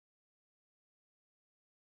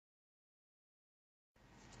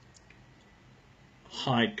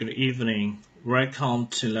Hi, good evening. Welcome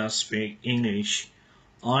to Let's Speak English.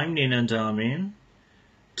 I'm Ninan Damin.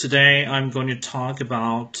 Today I'm going to talk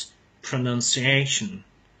about pronunciation.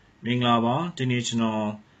 မင်္ဂလာပါဒီနေ့ကျွန်တော်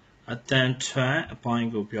အတန်ထွက်အပိုင်း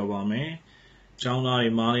ကိုပြောပါမယ်။ကျောင်းသား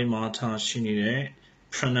တွေမားလေးမားထားရှိနေတဲ့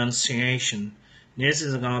pronunciation နေ့စ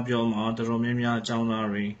ဉ်စကားပြောမှာတော်တော်များများကျောင်းသား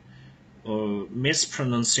တွေ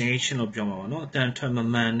mispronunciation လို့ပြောမှာပါနော်။အတန်ထွက်မ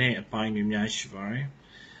မှန်တဲ့အပိုင်းတွေအများကြီးရှိပါတယ်။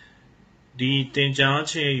ဒီသင်ကြား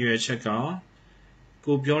ခြင်းရွယ်ချက်က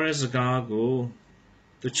ကိုပြောတဲ့စကားကို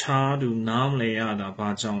တခြားသူနားမလည်ရတာဘာ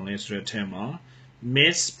ကြောင့်လဲဆိုတဲ့အထက်မှာ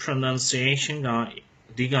mispronunciation က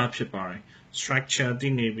အဓိကဖြစ်ပါတယ် structure သိ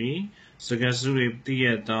နေပြီစကားစုတွေသိရ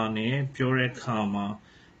တာနဲ့ပြောတဲ့အခါမှာ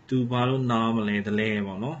သူဘာလို့နားမလဲတလဲ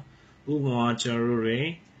ပေါ့နော်ဥပမာကျွန်တော်တို့တွေ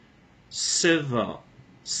silver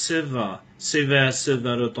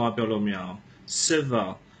လို့တွားပြောလို့မရအောင် silver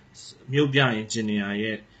မြို့ပြ engineer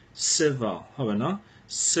ရဲ့ civil ဟုတ်ပါနော်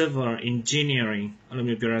civil engineering အဲ့လို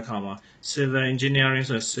မျိုးပြောတဲ့အခါမှာ civil engineering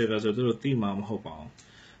ဆို civil ဆိုသူတို့သိမှာမဟုတ်ပါဘူး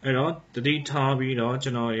အဲ့တော့တတိထားပြီးတော့ကျွ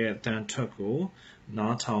န်တော်ရဲ့အတန်ထွက်ကို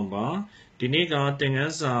နားထောင်ပါဒီနေ့ကသင်ခ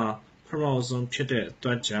န်းစာပထမဆုံးဖြစ်တဲ့အတွ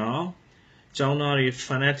က်ကြောင့်ကျောင်းသားတွေ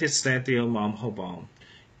phonetics လည်းသိအောင်မဟုတ်ပါဘူး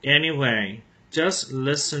anyway just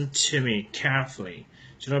listen to me carefully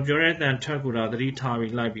ကျွန်တော်ပြောတဲ့အတန်ထွက်ကိုဒါတတိထား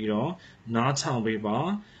ပြီးလိုက်ပြီးတော့နားထောင်ပေးပါ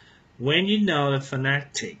when you know the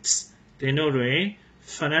phonetics သင်တို့တွေ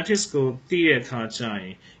phonetics ကိုသိတဲ့အခါကျရင်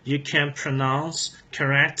you can pronounce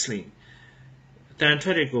correctly အတန်ထွ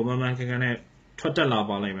က်တွေကိုမှန်မှန်ကန်ကန်နဲ့ထွက်တက်လာ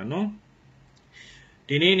ပါလိမ့်မယ်နော်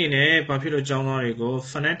ဒီနေ့အနေနဲ့ဘာဖြစ်လို့ကျောင်းသားတွေကို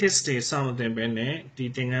phonetics တွေစမသင်ပဲနဲ့ဒီ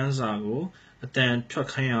သင်ခန်းစာကိုအတန်ထွက်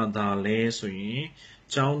ခိုင်းရတာလဲဆိုရင်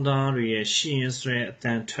ကျောင်းသားတွေရဲ့ရှင်းရင်းစွဲအတ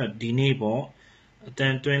န်ထွက်ဒီနေ့ပေါ့အတ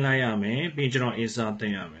န်တွင်းလိုက်ရမယ်ပြီးကျွန်တော် answer သ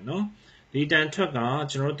င်ရမယ်နော်ဒီတန်ထွက်က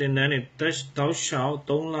ကျွန်တော်တင်တန်းနေတောက်လျှောက်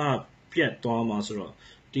3လပြတ်သွားမှာဆိုတော့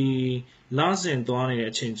ဒီလစဉ်သွားနေတဲ့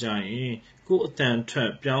အချိန်ကျရင်ကိုယ်အတန်ထွ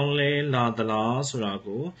က်ပြောင်းလဲလာသလားဆိုတာ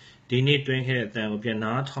ကိုဒီနေ့တွင်းခဲ့တဲ့အတန်ကိုပြန်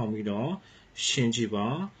နားထောင်ပြီးတော့ရှင်းကြည့်ပါ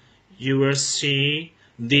you will see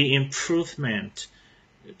the improvement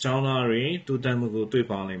ကျောင်းသားတွေတူတန်မှုကိုတွေ့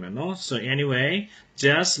ပါလိမ့်မယ်နော် so anyway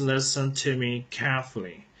just listen to me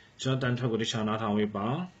carefully ကျွန်တော်တန်ထွက်ကိုတခြားနားထောင်ပေးပါ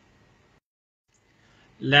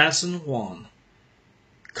Lesson 1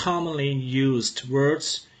 Commonly used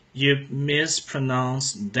words you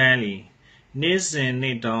mispronounce daily နေ့စဉ်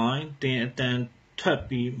နေ့တိုင်းသင်အတန်ထွက်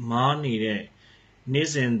ပြီးမားနေတဲ့နေ့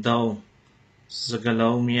စဉ်သုံးစကား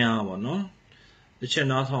လုံးများပေါ့နော်တစ်ချက်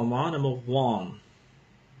နားထောင်ပါ Number 1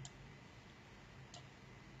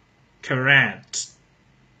 correct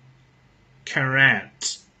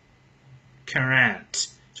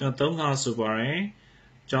ကျွန်တော်သုံးခါဆိုပါရယ်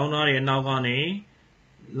ကျောင်းသားတွေအနောက်ကနေ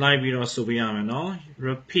လိုက်ပြီးတော့ဆိုပြရမယ်နော်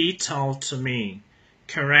repeat after me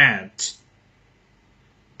correct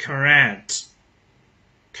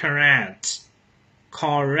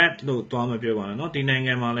correct လို့တွားမပြောပါနဲ့နော်ဒီနိုင်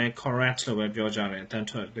ငံမှာလည်း correct လို့ပဲပြောကြတယ်အတန်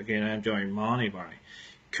ထွက်တကယ်တမ်းပြောရင်မားနေပါတယ်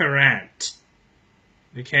correct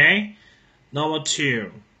okay number 2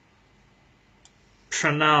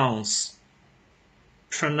 pronounce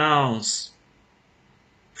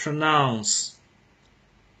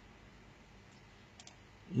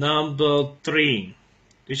number 3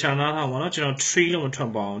ဒီချာနာထားပါတော့ကျွန်တော် tree လို့မထွ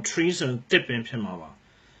က်ပါဘူး tree ဆိုရင်တစ်ပင်ဖြစ်မှာပါ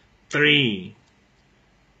 3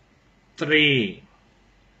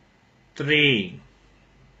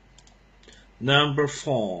 number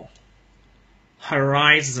 4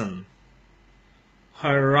 horizon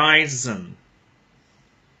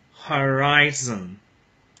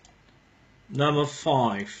number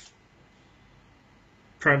 5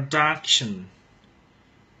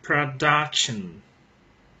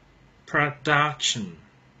 production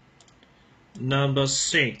number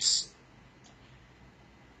 6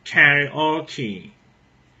 karaoke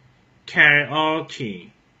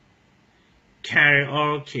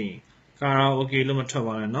ကာရာโอเกလို့မထွက်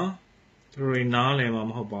ပါနဲ့နော်သူတွေနားလည်မှာ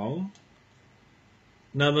မဟုတ်ပါဘူး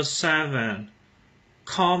number 7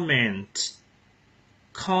 comment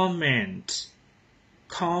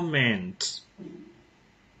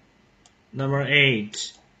number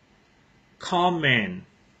 8 comment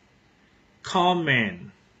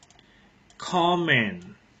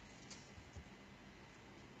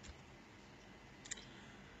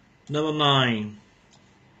number 9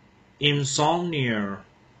 insomnia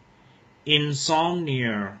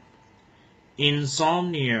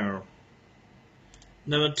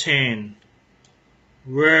number 10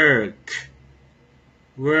 work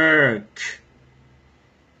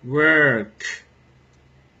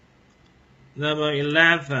number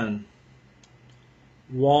 11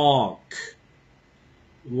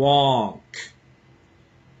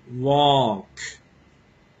 walk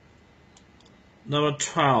Number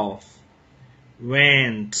 12.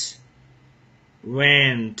 Went.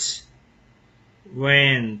 Went.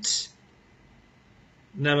 Went.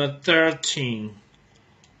 Number 13.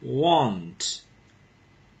 Want.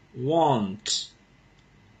 Want.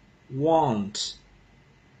 Want.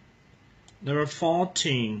 Number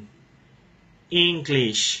 14.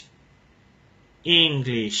 English.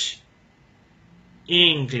 English.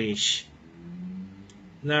 English.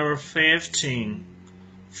 Number 15.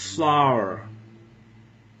 Flower.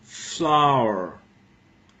 Flower.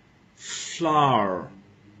 Flower.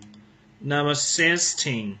 Number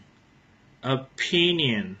 16.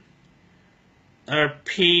 Opinion.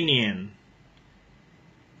 Opinion.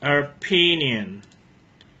 Opinion.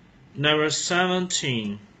 Number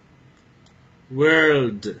 17.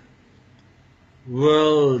 World.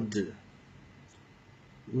 World.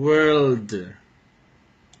 World.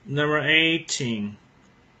 Number 18.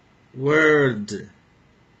 Word.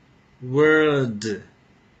 Word.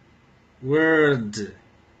 Word.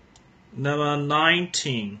 Number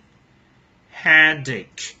 19.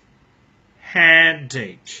 Headache.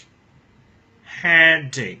 Headache.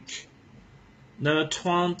 Headache. Number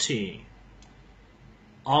 20.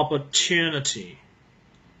 Opportunity.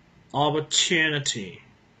 Opportunity.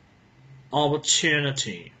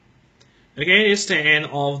 Opportunity. Okay, it's the end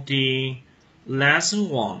of the lesson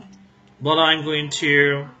 1. But I'm going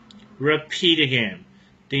to repeat again.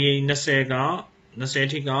 The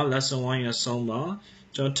 20ထိက lesson 1 ရဲ့အဆုံးမှာ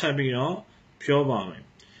ကျွန်တော်ထပ်ပြီးတော့ပြောပါမယ်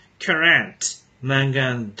Correct မှန်က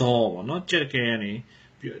န်သောပေါ့နော်ကြက်ကြဲနေ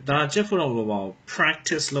ဒါကြက်ဖို့တော့မလိုပါဘူး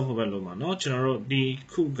practice လုပ်ဖို့ပဲလိုမှာเนาะကျွန်တော်တို့ဒီ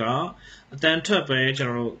ခုကအတန်ထွက်ပဲကျွန်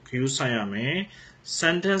တော်တို့ view ဆိုင်ရမယ်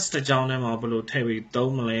sentence တစ်ကြောင်းထဲမှာဘယ်လိုထည့်ပြီး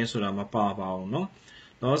သုံးမလဲဆိုတာမပါပါဘူးเนาะ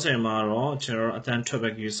တော့ဆိုရင်မှာတော့ကျွန်တော်တို့အတန်ထွက်ပဲ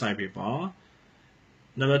view ဆိုင်ပြပါ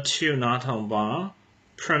Number 2 နားထောင်ပါ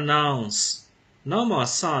pronounce နောက်မှာ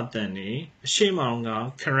စတဲ့နေအရှိမအောင်က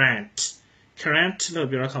correct correct လို့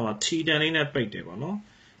ပြောတဲ့အခါမှာ t တန်လေးနဲ့ပိတ်တယ်ပေါ့နော်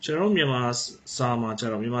ကျွန်တော်တို့မြန်မာစာမှာကျ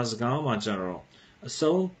တော့မြန်မာစကားမှာကျတော့အ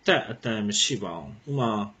ဆုံးသက်အတန်မရှိပါဘူးဥပ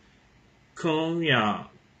မာခွန်ရ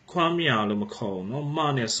ခွမ်းရလို့မခေါ်ဘူးเนาะမ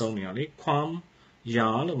နဲ့ဆုံးနေရလေခွမ်းရ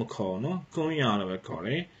လို့မခေါ်เนาะခွန်းရလို့ပဲခေါ်တ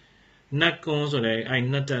ယ်နတ်ကွန်းဆိုတဲ့အဲ့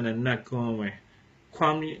နတ်တန်နဲ့နတ်ကွန်းပဲခွ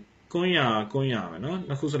မ်းကွန်းရပဲเนาะ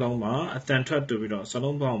နှစ်ခုစလုံးမှာအတန်ထွက်တူပြီးတော့စ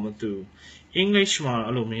လုံးပေါင်းမတူ English မှာ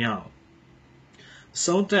အဲ့လိုမရဘူး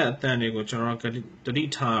ဆုံးသက်အတန်တွေကိုကျွန်တော်တတိ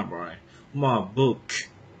ထားရပါတယ်ဥပမာ book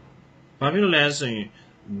ဘာဖြစ်လို့လဲဆိုရင်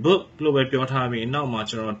book လို့ပဲပြောထားပြီးနောက်မှာ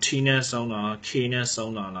ကျွန်တော် T နဲ့ဆုံးတာ K နဲ့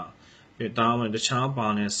ဆုံးတာလားပြတားမှတခြားပါ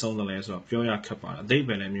နဲ့ဆုံးတယ်လဲဆိုတော့ပြောရခက်ပါတယ်အဓိပ္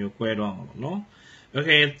ပာယ်လည်းမျိုးကွဲတော့မှာပေါ့နော်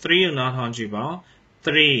Okay 3ကိုနားထောင်ကြည့်ပါ3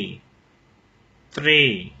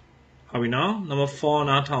ဟုတ်ပြီနော် Number 4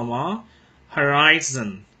နားထောင်ပါ horizon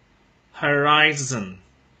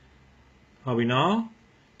ဟုတ်ပြီနော်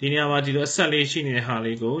ဒီနေရာမှာဒီလိုအဆက်လေးရှိနေတဲ့ဟာ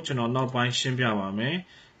လေးကိုကျွန်တော်နောက်ပိုင်းရှင်းပြပါမယ်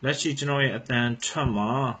လက်ရှိကျွန်တော်ရဲ့အတန်ထွက်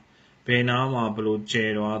မှာဘယ်နာမှာဘယ်လိုကျဲ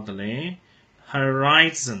သွားသလဲ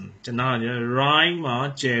horizon ကျွန်တော်က right မှာ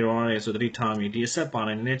ကျဲသွားတယ်ဆိုတတိထားမိဒီအဆက်ပါ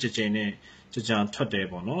နေတဲ့ကြကြနဲ့ကြာထွက်တယ်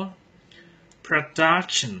ပေါ့နော်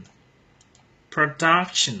production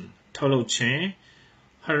ထုတ်လုပ်ခြင်း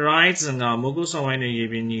horizon ကမုကုဆောင်ဝိုင်းနဲ့ရေ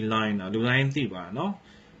ပြင်ညီ line တာလူတိုင်းသိပါနော်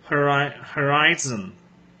horizon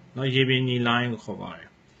နော်ရေပြင်ညီ line ကိုခေါ်ပါတယ်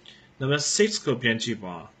Number 6ကိုပြန်ကြည့်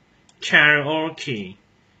ပါ karaoke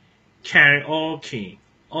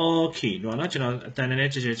တော့နော်ကျွန်တော်အတန်နဲ့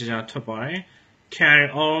ကြာထွက်ပါတယ်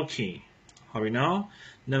karaoke ဟုတ်ပြီနော်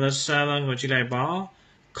Number 7ကိုကြည့်လိုက်ပါ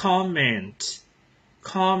comment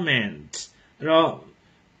အဲ့တော့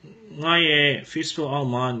ငါရဲ့ Facebook အောက်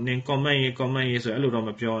မှာနင် comment ရေးဆိုအဲ့လိုတော့မ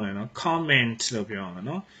ပြောနိုင်နော် comment လို့ပြောရမှာ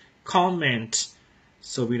နော် comment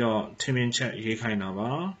ဆိုပြီးတော့ထင်မြင်ချက်ရေးခိုင်းတာ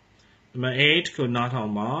ပါ Number 8ကိုနားထော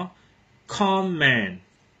င်ပါ comment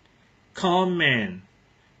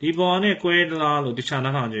ဒီပေါ်နဲ့ကွဲတလားလို့တခြား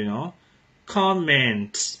နားထောင်ကြည့်နော်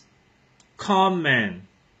comment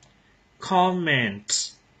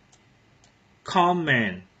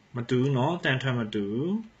မတူနော်တန်ထွက်မတူ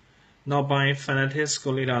နောက်ပိုင်း phonetics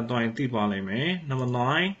ကိုလေ့လာတော့ရင်သိပါလိမ့်မယ် Number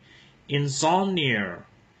 9 insomnia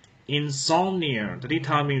တတိ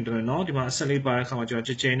ထားမိတယ်နော်ဒီမှာအဆက်လေးပါတဲ့အခါမှာကျွန်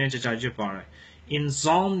တော်ကြဲနဲ့ကြာရွတ်ပါတယ်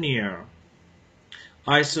insomnia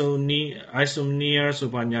isomnia ဆို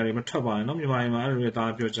ပါညာတွေမထွက်ပါနဲ့နော်မြန်မာမှာအဲ့လိုမျိုး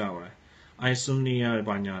သားပြောကြပါတယ် isomnia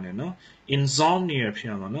ပါညာနဲ့နော် insomnia ဖြစ်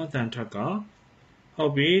ရမှာနော်အတန်ထွက်ကဟု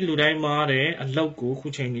တ်ပြီလူတိုင်းမှာတဲ့အလောက်ကိုခု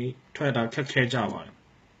ချိန်ကြီးထွက်တာခက်ခဲကြပါတယ်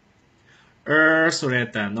ဆိုတဲ့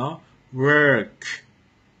အတန်နော် work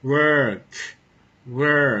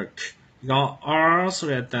တော့ R ဆို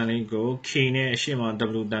တဲ့အတန်လေးကို K နဲ့အရှိမ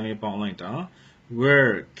W တန်လေးပေါင်းလိုက်တာ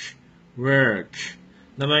work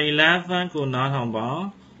Number 11ကိုနားထောင်ပါ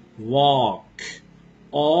walk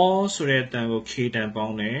all ဆိုတဲ့တန်ကို K တန်ပေါ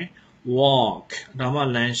င်းတယ် walk ဒါမှ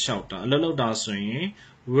လမ်းလျှောက်တာအလုပ်လုပ်တာဆိုရင်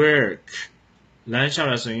work လမ်းလျှော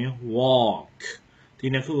က်ရဆိုရင် walk ဒီ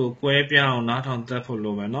နှစ်ခုကိုကွဲပြားအောင်နားထောင်တတ်ဖို့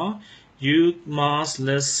လိုမယ်နော် you must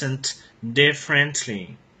listen differently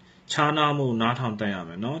ခြားနားမှုနားထောင်တတ်ရမ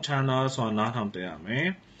ယ်နော်ခြားနားဆိုတာနားထောင်တတ်ရမယ်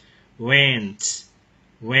went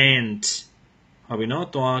ဟုတ်ပြီနော်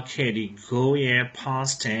သွားခဲ့ဒီ go ရဲ့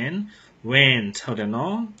past tense went ဟုတ်တယ်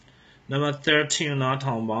နော် number 13နား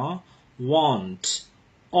ထောင်ပါ want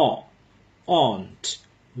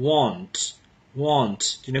want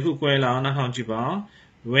ဒီနှစ်ခုကွဲလာနားထောင်ကြည့်ပါ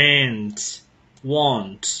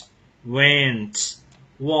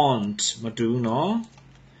want မတူနော်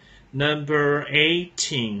number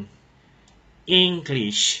 18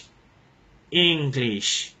 English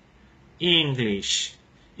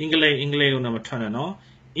လို့နာမထွက်နဲ့နော်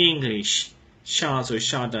English ရှာဆို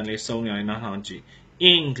ရှာတန်လေးစုံနေရနားထောင်ကြည့်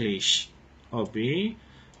English ဟုတ်ပြီ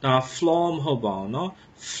ဒါ floor မဟုတ်ပါဘူးနော်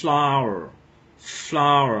flower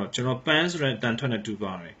ကျွန်တော်ပန်းဆိုတဲ့အတန်ထွက်နေတူ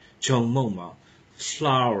ပါတယ်ဂျုံမုံပါ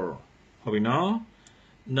flower ဟုတ်ပြီနော်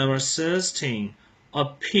number 16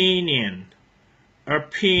 opinion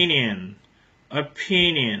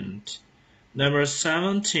number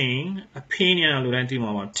 17 opinion လို့တိုင်းသိ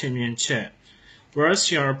မှာပါထင်မြင်ချက် what's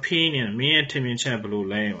your opinion မင်းရဲ့ထင်မြင်ချက်ဘယ်လို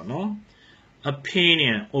လဲပေါ့နော်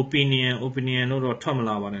opinion လို့တော့ထွက်မ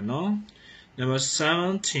လာပါနဲ့နော် number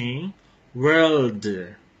 17 world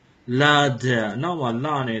လာတဲ့နောက်မှာ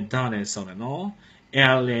လာနဲ့ဒါနဲ့ဆုံးတယ်နော်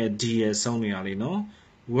l နဲ့ d ရဲ့ဆုံးနေရလေးနော်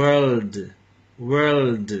world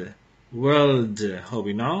ဟုတ်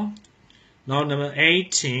ပြီနော် now number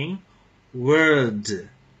 18 word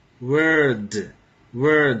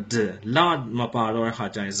လာမပါတော့တဲ့ခါ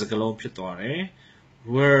ကျရင်စကားလုံးဖြစ်သွားတယ်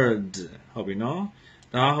word ဟုတ်ပြီနော်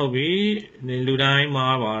ဒါဟုတ်ပြီလူတိုင်းမှာ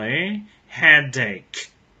ပါတယ် headache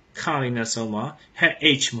ခါလေးနဲ့ဆုံးပါ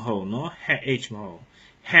h မဟုတ်နော် h မဟုတ်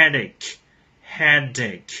headache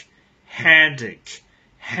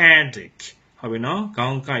ဟုတ်ပြီနော်ခေါ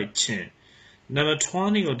င်းကိုက်ခြင်း number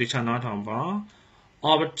 20ကိုတခြားနားထောင်ပါ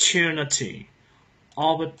opportunity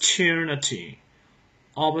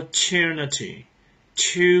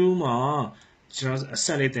 2မှာကျွန်တော်အဆ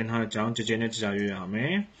က်လေးသင်ထားတဲ့အကြောင်းကြည်ကြည်နဲ့ကြားရရမ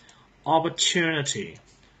ယ် opportunity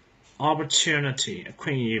အခွ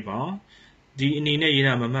င့်အရေးပါဒီအနေနဲ့ရေး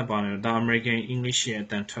တာမမှတ်ပါနဲ့ဒါ American English ရဲ့အ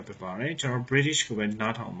တန်ထွက်ပြပါတယ်ကျွန်တော် British ကိုပဲ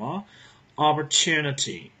နားထောင်ပါ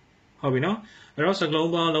opportunity ဟုတ်ပြီနော်အဲ့တော့စကား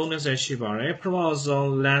လုံးပေါင်းလုံး20ရှိပါတယ်ပထမဆုံး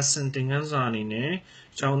lesson သင်ခန်းစာအနေနဲ့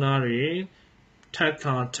ကျောင်းသားတွေထပ်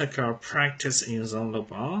ခါ practice အရင်ဆုံးလုပ်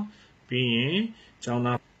ပါပြီးရင်ကျောင်း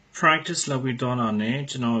သား practice လုပ်ပြီးတော့လည်း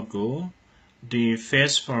ကျွန်တော်ကိုဒီ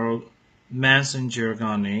Facebook Messenger က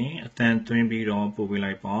နေအသံသွင်းပြီးတော့ပို့ပေး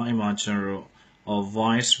လိုက်ပါအဲ့မှာကျွန်တော်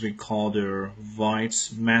voice recorder voice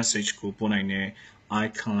message ကိုပို့နိုင်တဲ့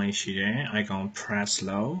icon လေးရှိတယ် icon press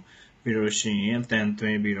လုပ်ပြီးတော့ရှိရင်အသံသွ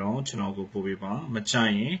င်းပြီးတော့ကျွန်တော်ကိုပို့ပေးပါမကြို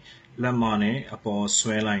က်ရင်လက်မနဲ့အပေါ်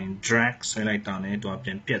ဆွဲလိုက် drag ဆွဲလိုက်တာနဲ့တော့ပြ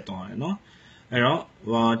န်ပြတ်သွားတယ်เนาะအဲ့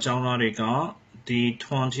တော့ကျောင်းသားတွေက the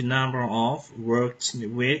 20 number of words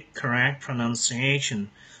with correct pronunciation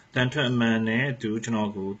တန်ထွက်အမှန်နဲ့အတူကျွန်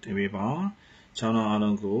တော်ကိုတင်ပေးပါကျောင်းသားအား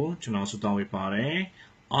လုံးကိုကျွန်တော်ဆုတောင်းပေးပါတယ်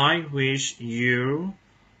I wish you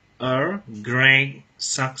a great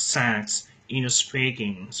success in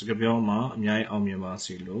speaking စကားပြောမှာအများကြီးအောင်မြင်ပါ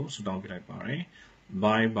စေလို့ဆုတောင်းပေးလိုက်ပါတယ်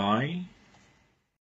bye bye